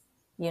as.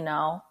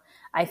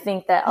 I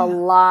think that a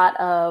lot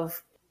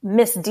of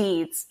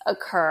misdeeds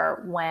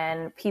occur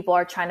when people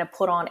are trying to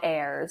put on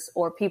airs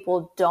or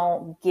people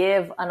don't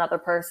give another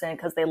person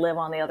because they live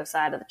on the other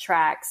side of the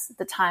tracks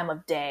the time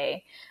of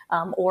day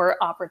or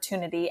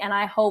opportunity. And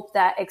I hope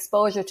that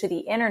exposure to the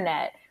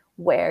internet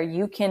where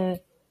you can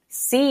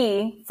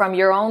see from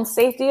your own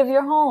safety of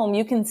your home,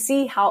 you can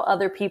see how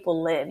other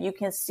people live. You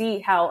can see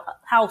how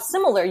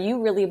similar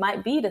you really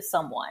might be to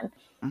someone.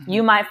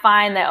 You might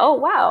find that, oh,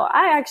 wow,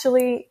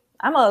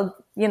 I'm a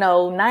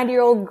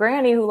 90-year-old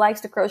granny who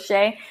likes to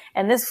crochet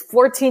and this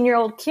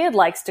 14-year-old kid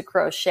likes to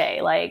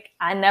crochet. Like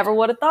I never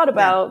would have thought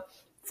about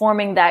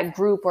forming that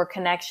group or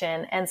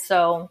connection. And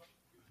so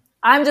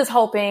I'm just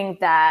hoping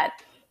that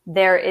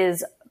there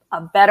is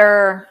a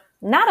better,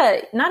 not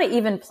an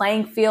even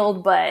playing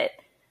field, but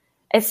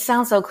it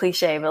sounds so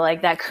cliche, but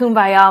like that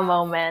kumbaya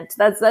moment,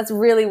 that's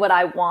really what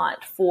I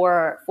want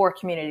for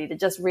community, to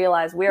just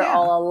realize we're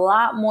all a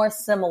lot more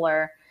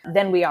similar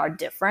than we are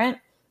different.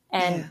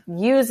 And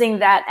using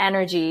that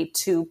energy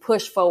to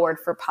push forward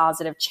for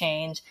positive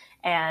change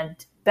and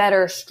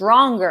better,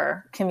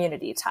 stronger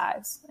community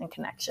ties and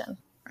connection.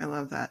 I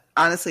love that.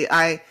 Honestly,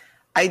 I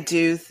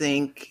do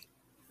think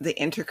the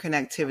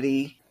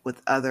interconnectivity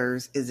with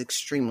others is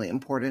extremely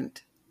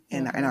important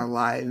in our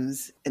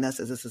lives, in us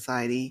as a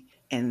society,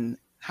 and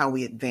how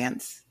we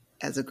advance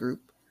as a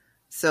group.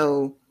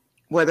 So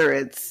whether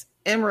it's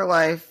in real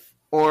life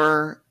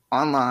or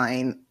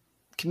online,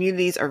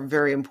 communities are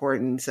very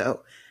important.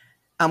 So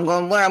I'm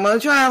going to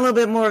try a little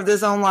bit more of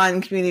this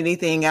online community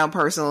thing out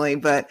personally,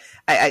 but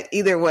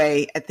either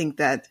way, I think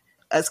that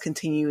us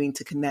continuing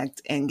to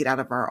connect and get out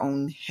of our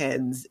own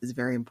heads is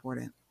very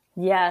important.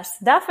 Yes,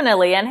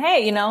 definitely. And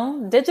hey,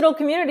 digital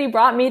community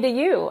brought me to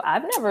you.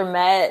 I've never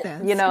met,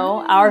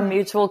 our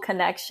mutual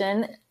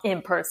connection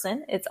in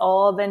person. It's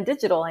all been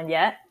digital, and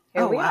yet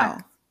here we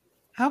are.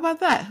 How about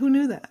that? Who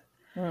knew that?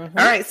 Mm-hmm.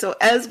 All right. So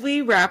as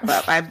we wrap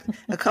up, I have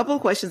a couple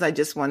of questions I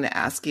just wanted to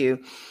ask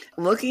you.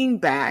 Looking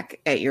back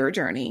at your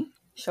journey,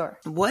 sure.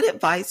 What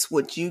advice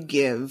would you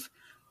give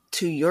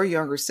to your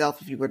younger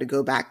self if you were to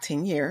go back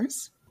 10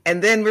 years?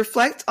 And then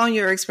reflect on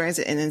your experience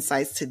and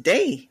insights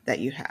today that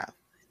you have.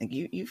 Like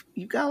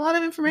you've got a lot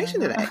of information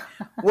today.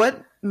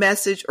 What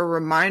message or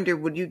reminder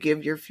would you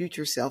give your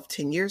future self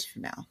 10 years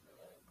from now?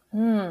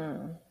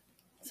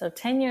 So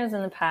 10 years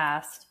in the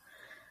past,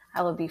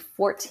 I would be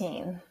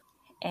 14.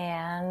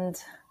 And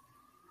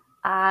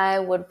I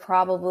would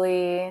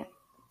probably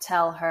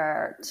tell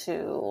her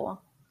to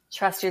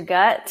trust your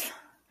gut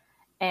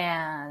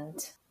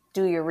and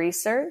do your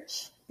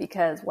research,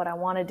 because what I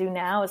want to do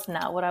now is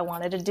not what I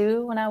wanted to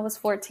do when I was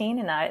 14.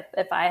 And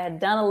if I had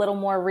done a little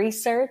more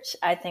research,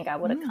 I think I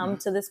would have come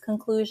to this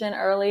conclusion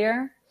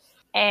earlier.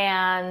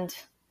 And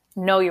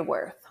know your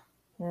worth.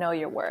 Know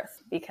your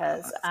worth,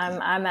 because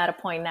I'm at a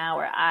point now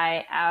where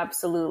I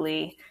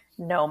absolutely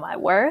know my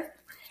worth.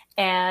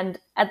 And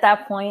at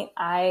that point,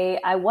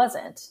 I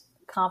wasn't.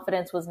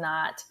 Confidence was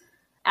not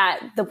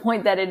at the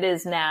point that it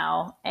is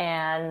now.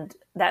 And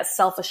that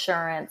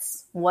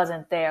self-assurance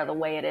wasn't there the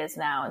way it is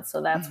now. And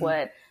so that's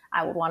what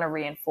I would want to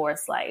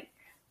reinforce. Like,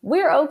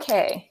 we're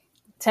okay.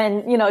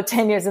 10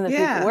 years in the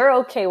future, we're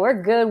okay.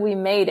 We're good. We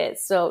made it.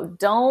 So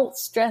don't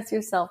stress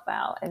yourself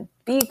out and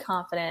be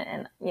confident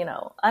and,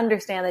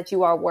 understand that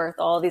you are worth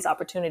all these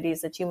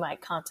opportunities that you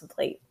might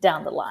contemplate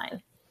down the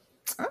line.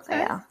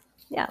 Okay. So,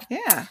 yeah.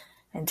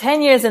 And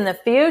 10 years in the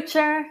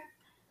future,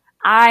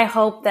 I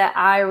hope that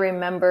I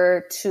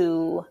remember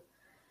to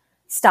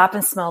stop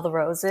and smell the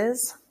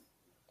roses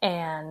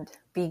and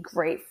be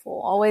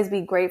grateful. Always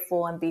be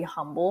grateful and be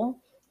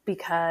humble,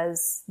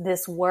 because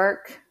this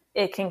work,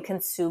 it can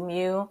consume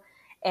you.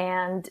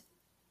 And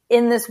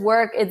in this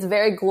work, it's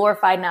very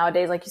glorified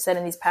nowadays. Like you said,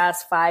 in these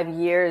past 5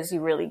 years,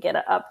 you really get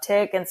an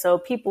uptick. And so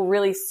people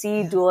really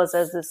see doulas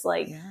as this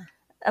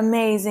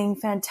amazing,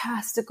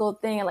 fantastical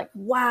thing. And like,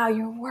 wow,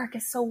 your work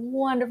is so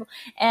wonderful.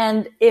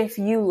 And if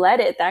you let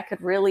it, that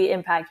could really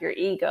impact your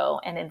ego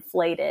and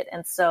inflate it.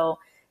 And so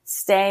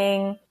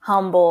staying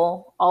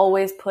humble,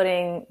 always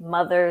putting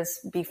mothers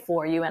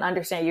before you, and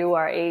understand you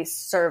are a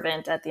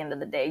servant at the end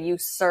of the day. You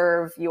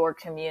serve your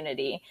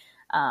community.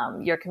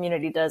 Your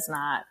community does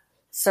not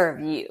serve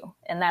you.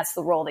 And that's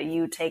the role that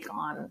you take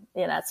on.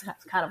 That's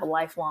kind of a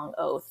lifelong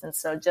oath. And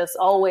so just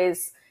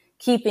always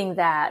keeping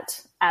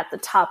that at the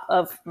top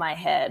of my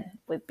head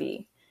would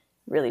be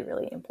really,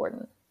 really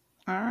important.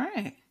 All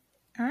right.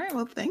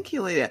 Well, thank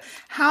you, Lydia.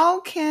 How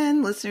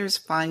can listeners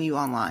find you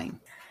online?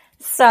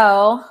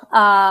 So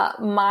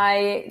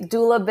my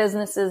doula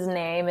business's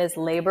name is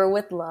Labor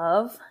with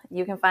Love.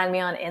 You can find me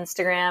on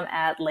Instagram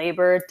at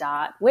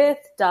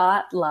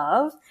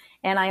labor.with.love.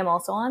 And I am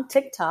also on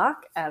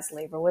TikTok as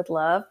Labor with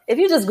Love. If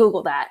you just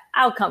Google that,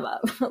 I'll come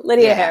up.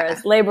 Lydia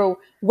Harris, Labor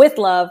with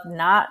Love,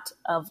 not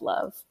of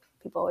love.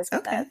 People always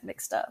get that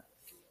mixed up.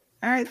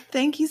 All right.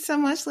 Thank you so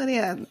much,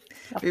 Lydia.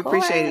 We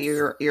appreciate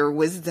your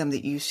wisdom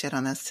that you shed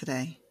on us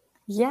today.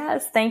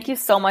 Yes. Thank you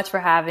so much for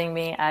having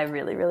me. I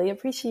really, really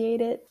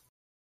appreciate it.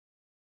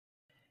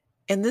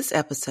 In this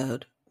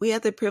episode, we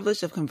had the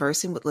privilege of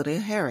conversing with Lydia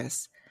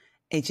Harris,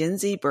 a Gen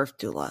Z birth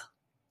doula.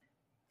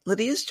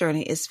 Lydia's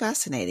journey is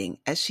fascinating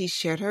as she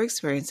shared her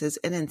experiences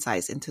and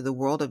insights into the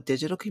world of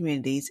digital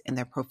communities and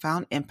their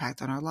profound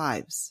impact on our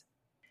lives.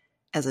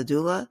 As a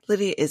doula,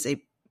 Lydia is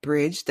a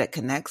bridge that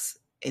connects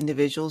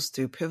individuals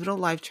through pivotal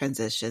life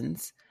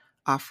transitions,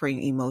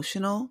 offering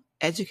emotional,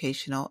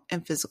 educational,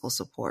 and physical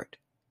support.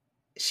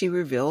 She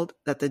revealed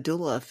that the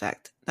doula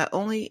effect not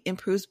only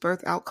improves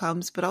birth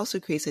outcomes, but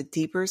also creates a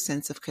deeper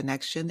sense of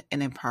connection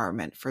and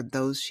empowerment for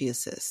those she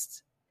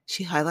assists.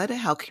 She highlighted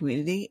how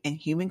community and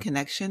human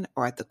connection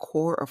are at the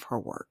core of her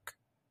work.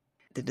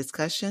 The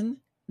discussion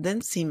then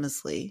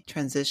seamlessly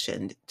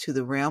transitioned to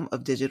the realm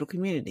of digital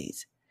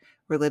communities,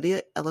 where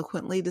Lydia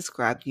eloquently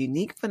described the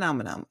unique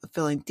phenomenon of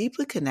feeling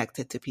deeply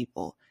connected to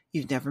people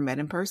you've never met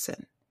in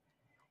person.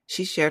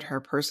 She shared her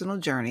personal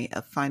journey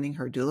of finding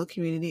her doula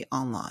community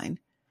online,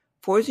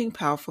 forging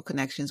powerful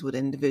connections with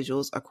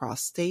individuals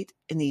across state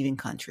and even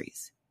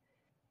countries.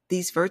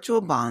 These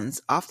virtual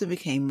bonds often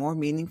became more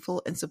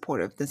meaningful and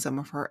supportive than some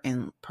of her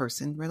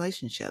in-person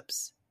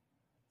relationships.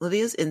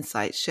 Lydia's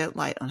insights shed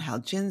light on how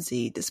Gen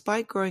Z,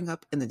 despite growing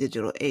up in the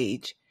digital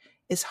age,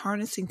 is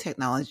harnessing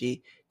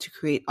technology to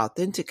create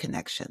authentic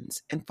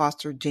connections and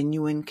foster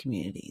genuine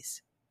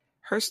communities.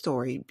 Her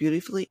story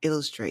beautifully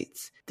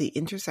illustrates the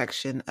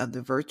intersection of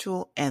the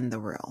virtual and the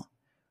real,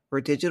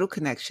 where digital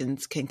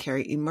connections can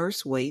carry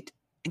immense weight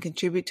and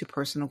contribute to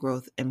personal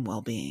growth and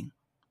well-being.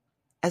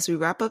 As we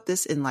wrap up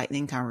this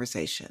enlightening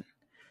conversation,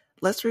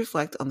 let's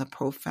reflect on the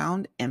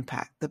profound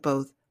impact that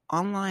both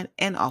online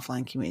and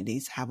offline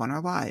communities have on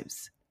our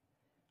lives.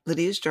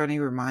 Lydia's journey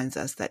reminds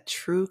us that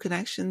true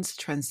connections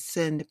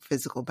transcend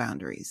physical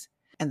boundaries,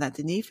 and that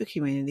the need for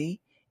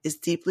community is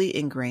deeply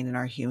ingrained in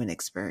our human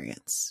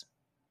experience.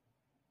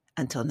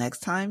 Until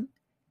next time,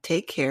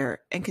 take care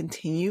and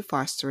continue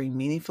fostering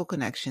meaningful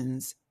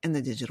connections in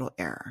the digital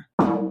era.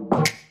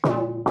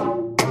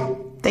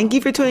 Thank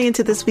you for tuning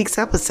into this week's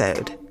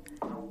episode.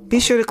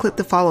 Be sure to click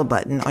the follow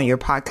button on your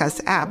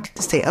podcast app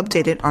to stay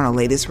updated on our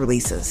latest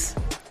releases.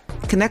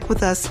 Connect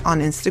with us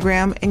on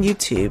Instagram and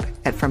YouTube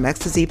at From X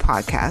to Z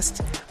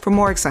Podcast for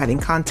more exciting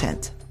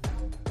content.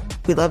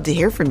 We'd love to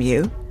hear from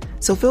you,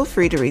 so feel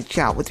free to reach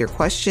out with your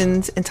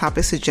questions and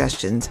topic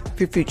suggestions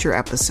for future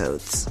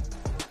episodes.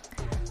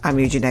 I'm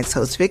your next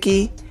host,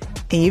 Vicky,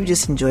 and you've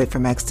just enjoyed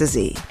From X to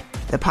Z,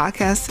 the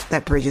podcast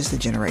that bridges the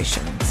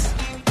generations.